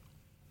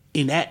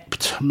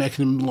inept,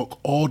 making them look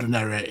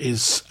ordinary,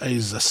 is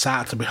a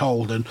sight to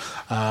behold. And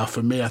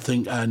for me, I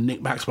think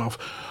Nick Maximov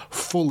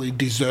fully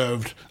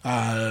deserved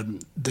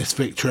this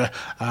victory,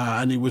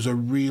 and it was a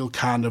real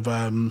kind of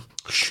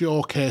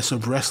showcase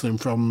of wrestling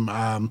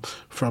from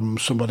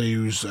somebody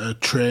who's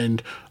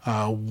trained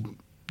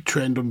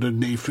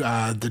underneath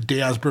the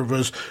Diaz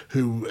brothers,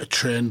 who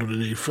trained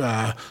underneath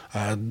the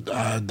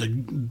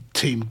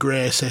Team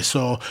Gracie.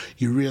 So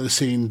you're really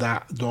seeing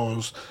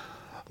those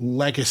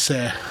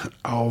legacy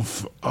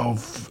of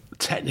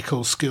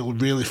technical skill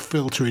really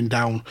filtering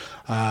down.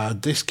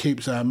 This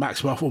keeps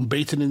Maximov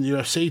unbeaten in the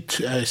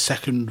UFC,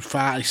 second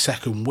fight, his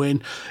second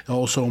win,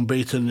 also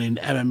unbeaten in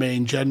MMA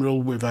in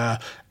general with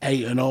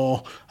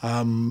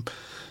 8-0.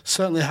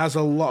 Certainly has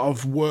a lot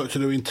of work to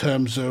do in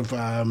terms of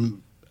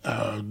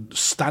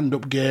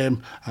stand-up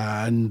game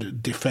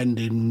and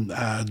defending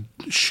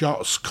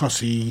shots, because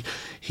he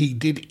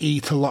did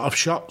eat a lot of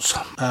shots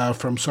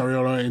from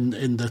Soriano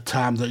in the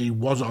time that he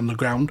was on the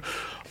ground,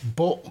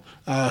 but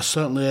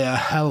certainly a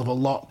hell of a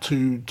lot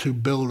to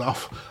build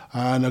off,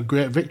 and a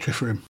great victory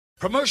for him.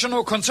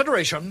 Promotional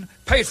consideration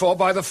paid for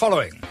by the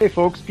following. Hey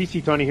folks,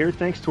 PC Tony here.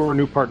 Thanks to our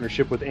new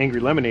partnership with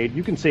Angry Lemonade,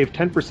 you can save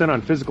 10%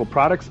 on physical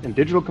products and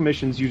digital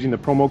commissions using the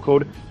promo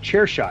code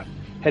ChairShot.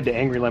 Head to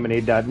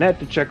angrylemonade.net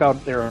to check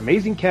out their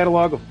amazing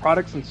catalog of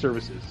products and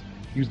services.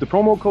 Use the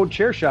promo code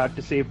ChairShot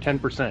to save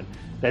 10%.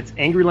 That's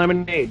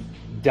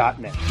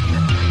angrylemonade.net.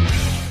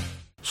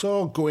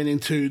 So going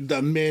into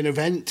the main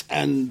event,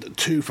 and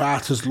two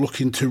fighters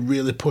looking to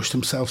really push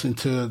themselves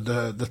into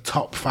the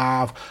top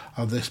five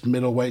of this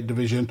middleweight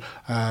division.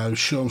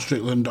 Sean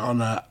Strickland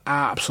on an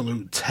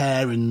absolute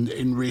tear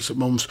in recent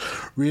months,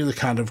 really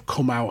kind of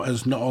come out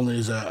as not only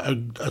as a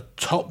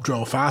top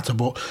draw fighter,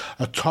 but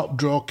a top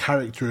draw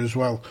character as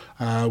well.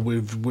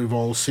 We've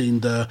all seen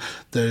the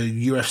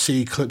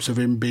UFC clips of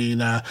him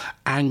being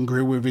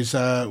angry with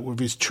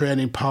his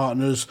training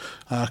partners,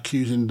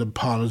 accusing the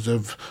partners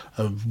of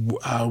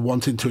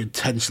wanting to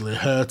intentionally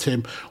hurt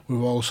him.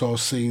 We've also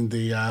seen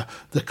the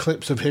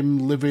clips of him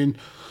living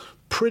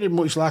pretty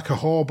much like a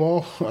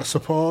hobo, I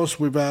suppose,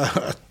 with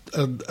a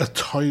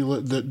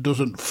toilet that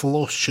doesn't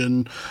flush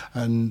and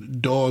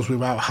doors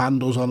without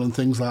handles on and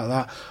things like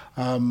that.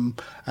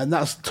 And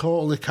that's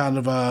totally kind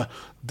of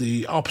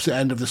the opposite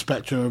end of the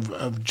spectrum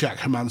of Jack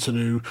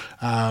Hermansson,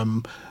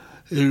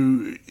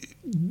 who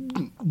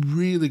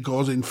really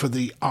goes in for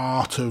the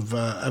art of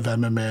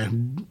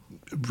MMA.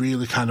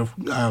 Really kind of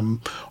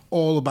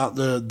all about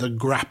the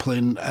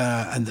grappling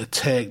and the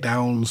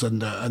takedowns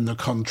and the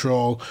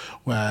control,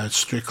 where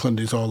Strickland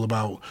is all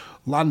about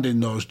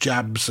landing those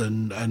jabs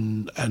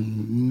and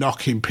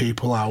knocking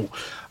people out.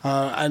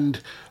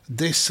 And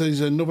this is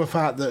another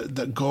fight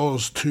that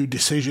goes to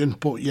decision,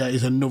 but yeah,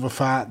 is another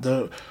fight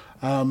that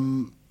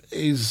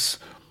is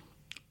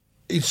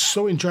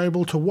so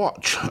enjoyable to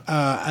watch.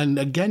 And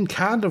again,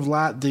 kind of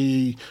like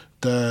the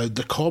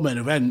co-main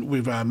event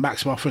with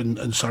Maximoff and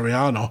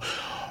Soriano,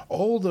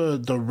 all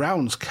the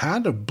rounds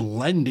kind of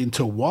blend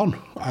into one.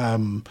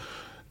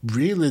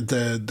 Really,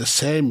 the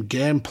same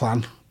game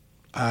plan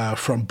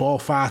from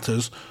both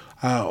fighters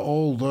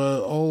all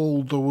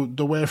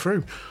the way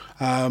through.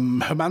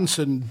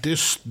 Hermansson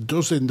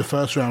does in the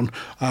first round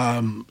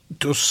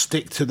does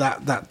stick to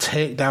that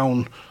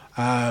takedown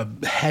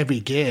heavy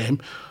game,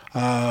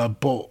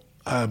 but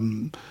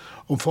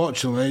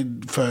unfortunately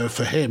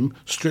for him,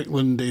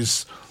 Strickland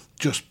is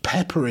just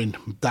peppering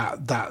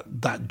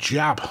that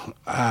jab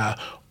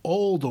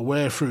all the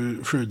way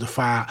through the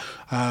fight.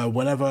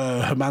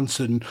 Whenever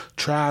Hermansson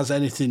tries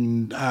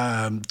anything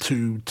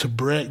to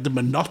break the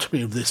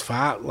monotony of this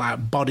fight,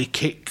 like body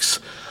kicks,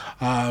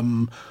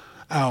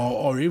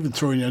 or even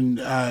throwing in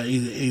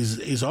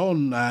his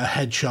own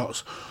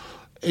headshots,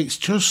 it's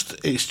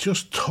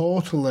just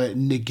totally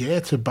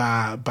negated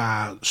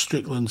by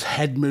Strickland's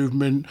head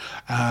movement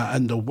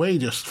and the way he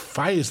just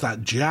fires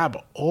that jab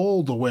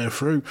all the way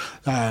through.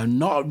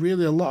 Not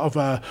really a lot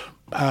of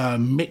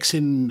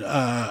mixing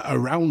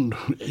around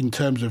in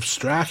terms of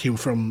striking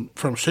from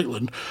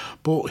Strickland,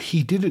 but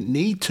he didn't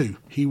need to.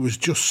 He was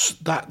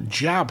just that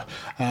jab,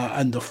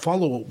 and the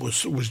follow-up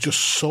was just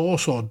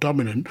so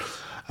dominant.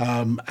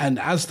 And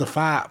as the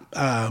fight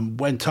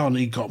went on,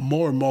 he got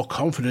more and more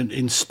confident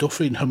in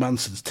stuffing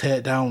Hermansson's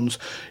takedowns.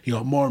 He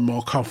got more and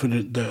more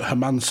confident that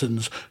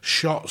Hermansson's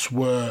shots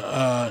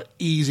were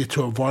easy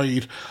to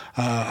avoid.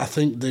 I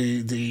think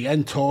the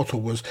end total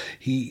was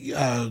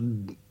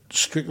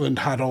Strickland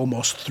had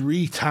almost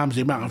 3 times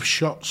the amount of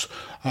shots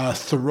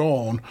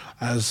thrown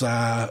as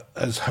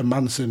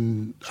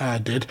Hermansson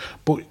did,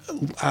 but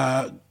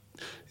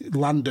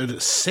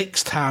landed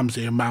 6 times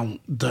the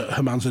amount that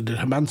Hermansson did.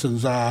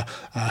 Hermansson's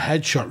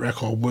headshot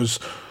record was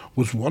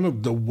one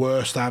of the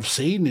worst I've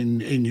seen in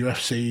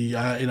UFC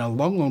in a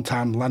long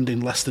time, landing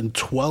less than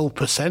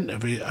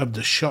 12% of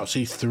the shots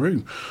he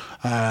threw.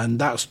 And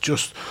that's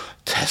just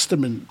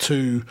testament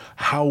to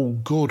how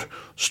good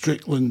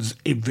Strickland's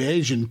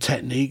evasion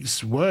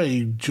techniques were.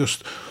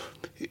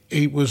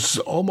 It was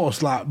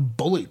almost like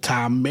bullet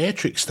time,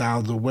 Matrix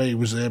style, the way he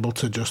was able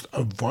to just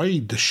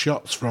avoid the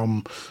shots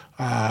from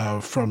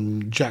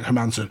Jack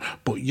Hermansson,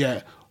 but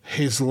yet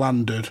his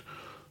landed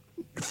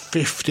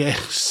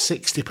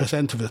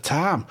 50-60% of the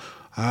time,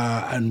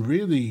 and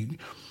really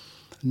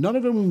none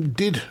of them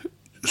did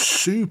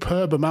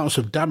superb amounts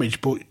of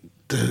damage, but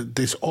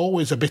there's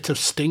always a bit of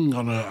sting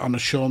on a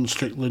Sean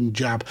Strickland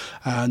jab,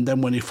 and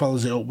then when he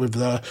follows it up with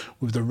the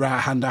right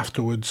hand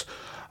afterwards.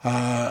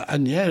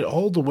 And yeah,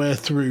 all the way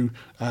through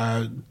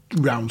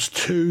rounds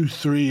 2,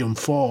 3, and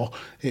 4,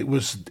 it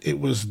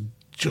was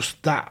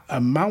just that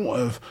amount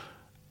of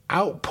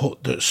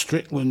output that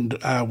Strickland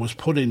was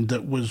putting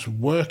that was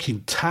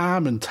working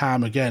time and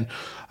time again,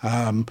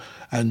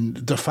 and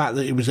the fact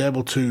that he was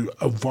able to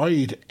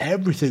avoid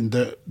everything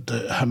that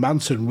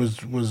Hermansson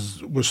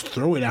was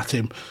throwing at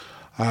him.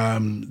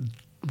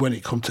 When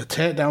it comes to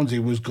takedowns, he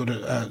was good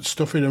at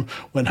stuffing them.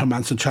 When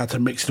Hermansson tried to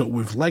mix it up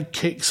with leg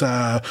kicks,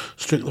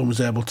 Strickland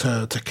was able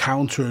to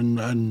counter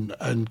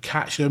and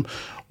catch them.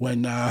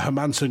 When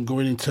Hermansson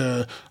going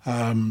into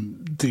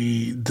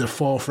the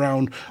fourth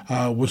round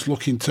was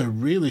looking to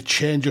really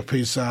change up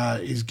his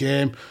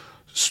game,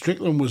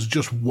 Strickland was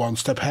just one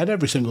step ahead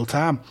every single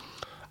time.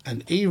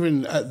 And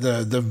even at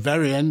the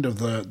very end of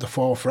the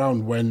fourth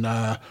round, when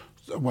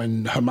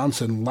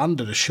Hermansson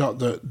landed a shot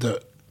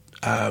that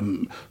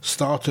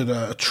started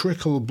a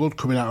trickle of blood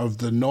coming out of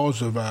the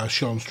nose of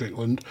Sean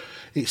Strickland,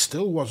 it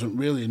still wasn't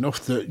really enough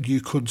that you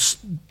could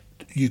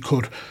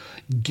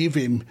give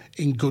him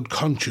in good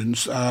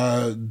conscience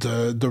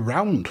the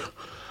round.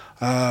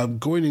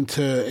 Going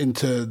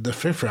into the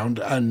fifth round,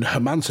 and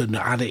Hermansson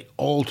had it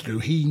all to do.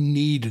 He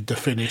needed the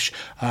finish,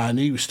 and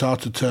he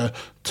started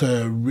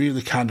to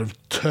really kind of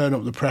turn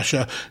up the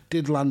pressure.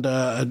 Did land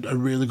a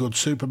really good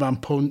Superman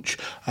punch,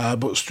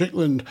 but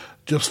Strickland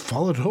just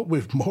followed up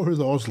with more of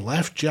those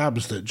left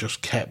jabs that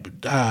just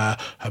kept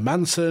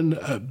Hermansson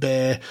at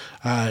bay.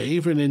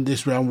 Even in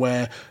this round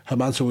where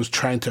Hermansson was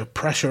trying to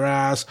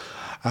pressurize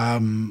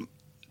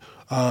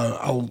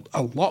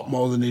a lot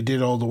more than he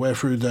did all the way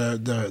through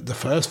the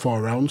first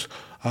 4 rounds,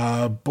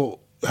 but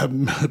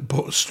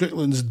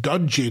Strickland's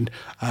dodging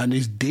and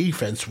his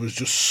defense was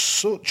just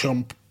such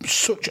on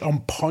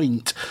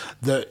point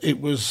that it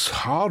was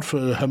hard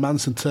for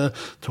Hermansson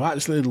to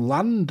actually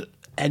land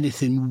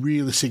anything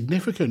really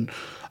significant.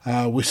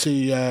 We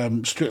see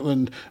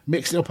Strickland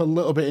mixing up a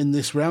little bit in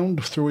this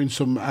round, throwing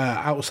some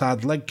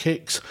outside leg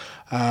kicks.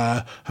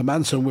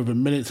 Hermansson, with a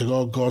minute to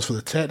go, goes for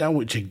the takedown,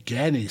 which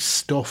again is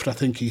stuffed. I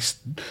think he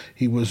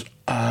went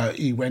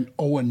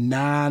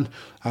 0-9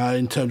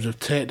 in terms of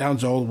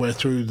takedowns all the way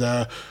through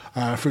the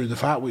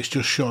fight, which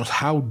just shows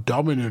how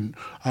dominant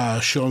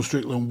Sean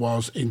Strickland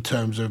was in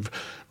terms of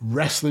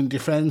wrestling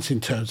defense, in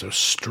terms of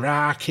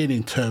striking,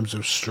 in terms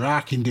of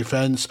striking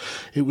defense.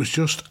 It was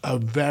just a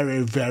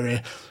very,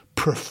 very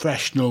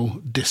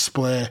professional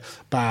display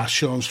by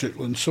Sean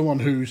Strickland, someone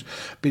who's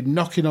been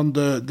knocking on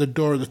the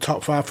door of the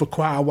top 5 for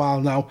quite a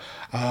while now,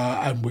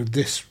 and with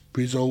this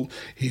result,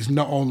 he's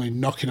not only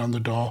knocking on the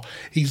door,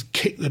 he's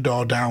kicked the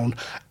door down,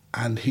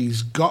 and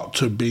he's got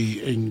to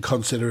be in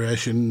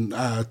consideration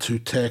to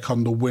take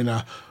on the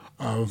winner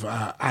of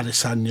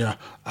Adesanya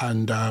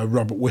and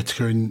Robert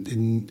Whittaker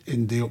in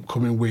the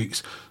upcoming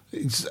weeks.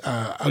 It's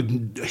a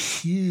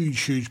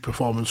huge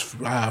performance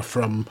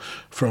from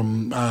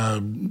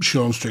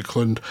Sean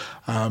Strickland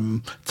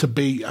to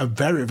be a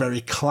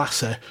very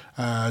classy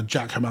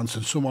Jack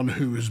Hermansson, someone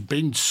who has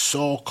been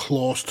so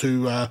close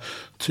to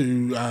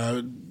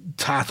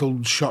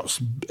title shots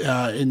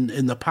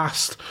in the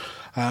past.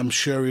 I'm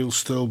sure he'll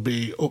still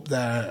be up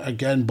there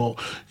again, but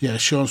yeah,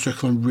 Sean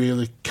Strickland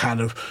really kind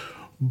of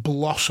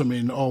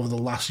blossoming over the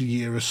last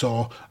year or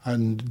so,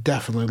 and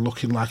definitely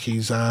looking like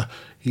he's a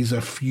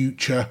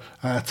future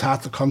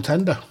title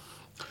contender.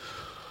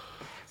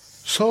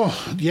 So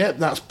yeah,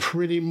 that's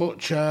pretty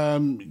much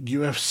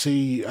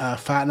UFC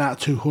Fight Night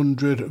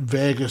 200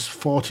 Vegas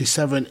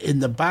 47 in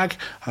the bag.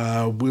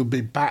 We'll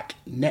be back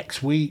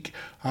next week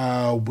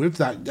with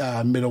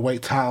that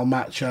middleweight title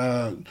match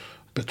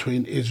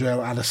between Israel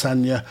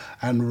Adesanya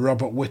and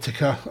Robert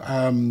Whittaker.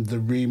 The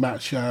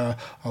rematch, a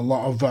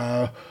lot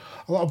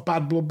of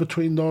bad blood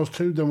between those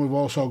two. Then we've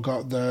also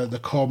got the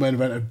co-main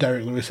event of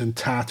Derek Lewis and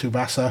Tai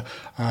Tuivasa.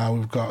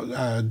 We've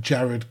got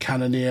Jared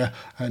Cannonier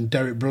and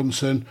Derek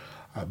Brunson,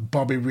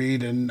 Bobby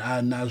Reed and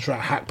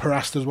Nasrat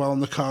Haqparast as well on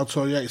the card.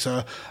 So yeah, it's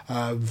a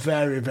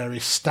very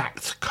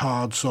stacked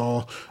card.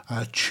 So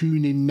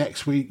tune in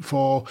next week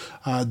for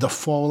the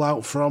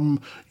fallout from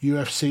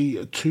UFC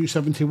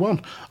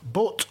 271.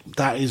 But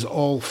that is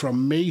all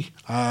from me.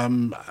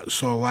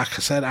 So like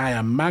I said, I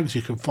am Mags.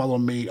 You can follow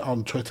me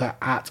on Twitter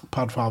at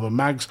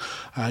PodfatherMags.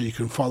 You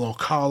can follow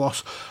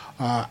Carlos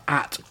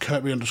at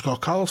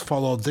Kirby_Carlos.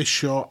 Follow this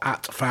show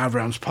at 5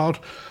 Rounds Pod.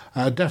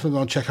 Definitely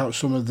go and check out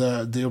some of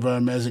the other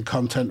amazing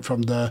content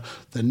from the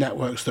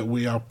networks that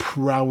we are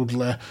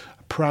proudly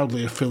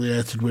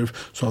affiliated with.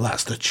 So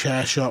that's the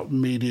Chairshot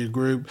Media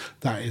Group,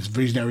 that is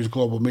Visionaries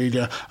Global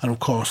Media, and of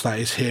course that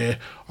is here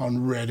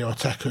on Radio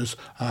Techers.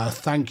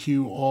 Thank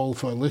you all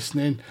for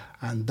listening,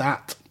 and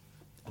that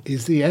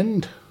is the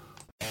end.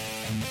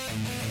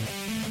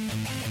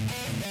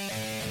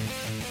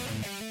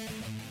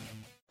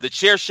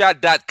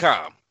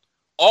 TheChairShot.com.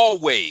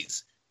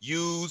 Always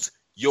use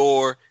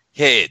your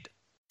head.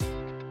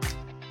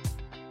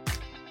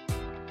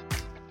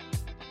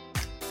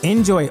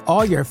 Enjoy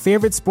all your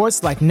favorite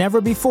sports like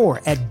never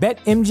before at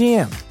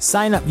BetMGM.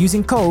 Sign up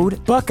using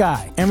code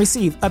Buckeye and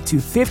receive up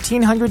to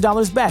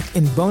 $1,500 back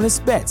in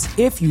bonus bets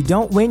if you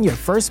don't win your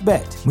first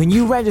bet. When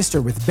you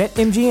register with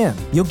BetMGM,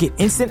 you'll get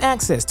instant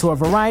access to a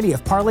variety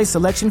of parlay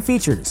selection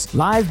features,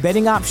 live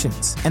betting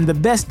options, and the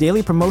best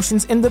daily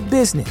promotions in the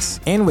business.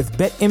 And with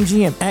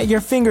BetMGM at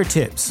your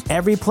fingertips,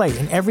 every play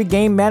and every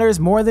game matters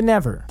more than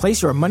ever.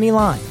 Place your money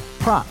line,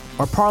 prop,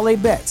 or parlay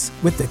bets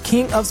with the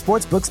king of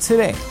sportsbooks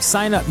today.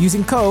 Sign up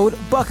using code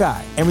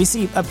Buckeye and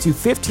receive up to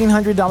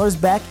 $1,500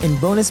 back in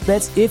bonus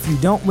bets if you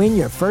don't win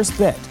your first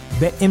bet.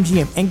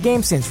 BetMGM and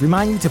GameSense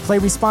remind you to play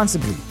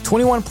responsibly.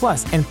 21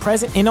 plus and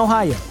present in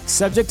Ohio,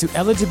 subject to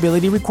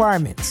eligibility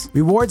requirements.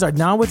 Rewards are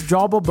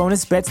non-withdrawable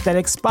bonus bets that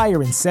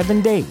expire in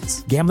 7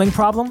 days. Gambling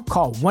problem?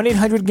 Call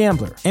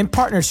 1-800-GAMBLER. In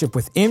partnership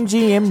with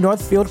MGM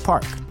Northfield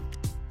Park.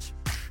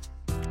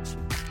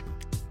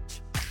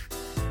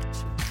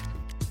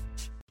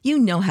 You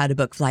know how to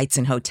book flights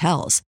and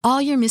hotels. All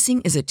you're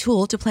missing is a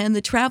tool to plan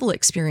the travel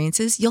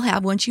experiences you'll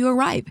have once you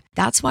arrive.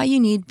 That's why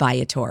you need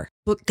Viator.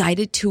 Book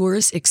guided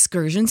tours,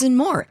 excursions, and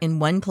more in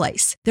one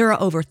place. There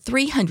are over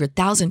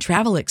 300,000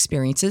 travel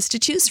experiences to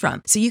choose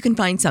from, so you can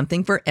find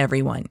something for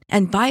everyone.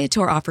 And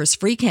Viator offers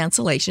free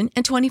cancellation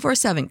and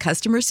 24/7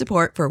 customer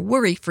support for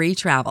worry-free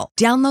travel.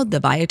 Download the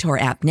Viator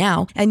app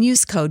now and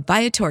use code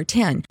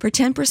Viator10 for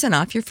 10%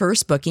 off your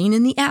first booking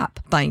in the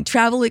app. Find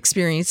travel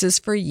experiences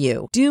for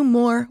you. Do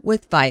more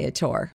with Viator.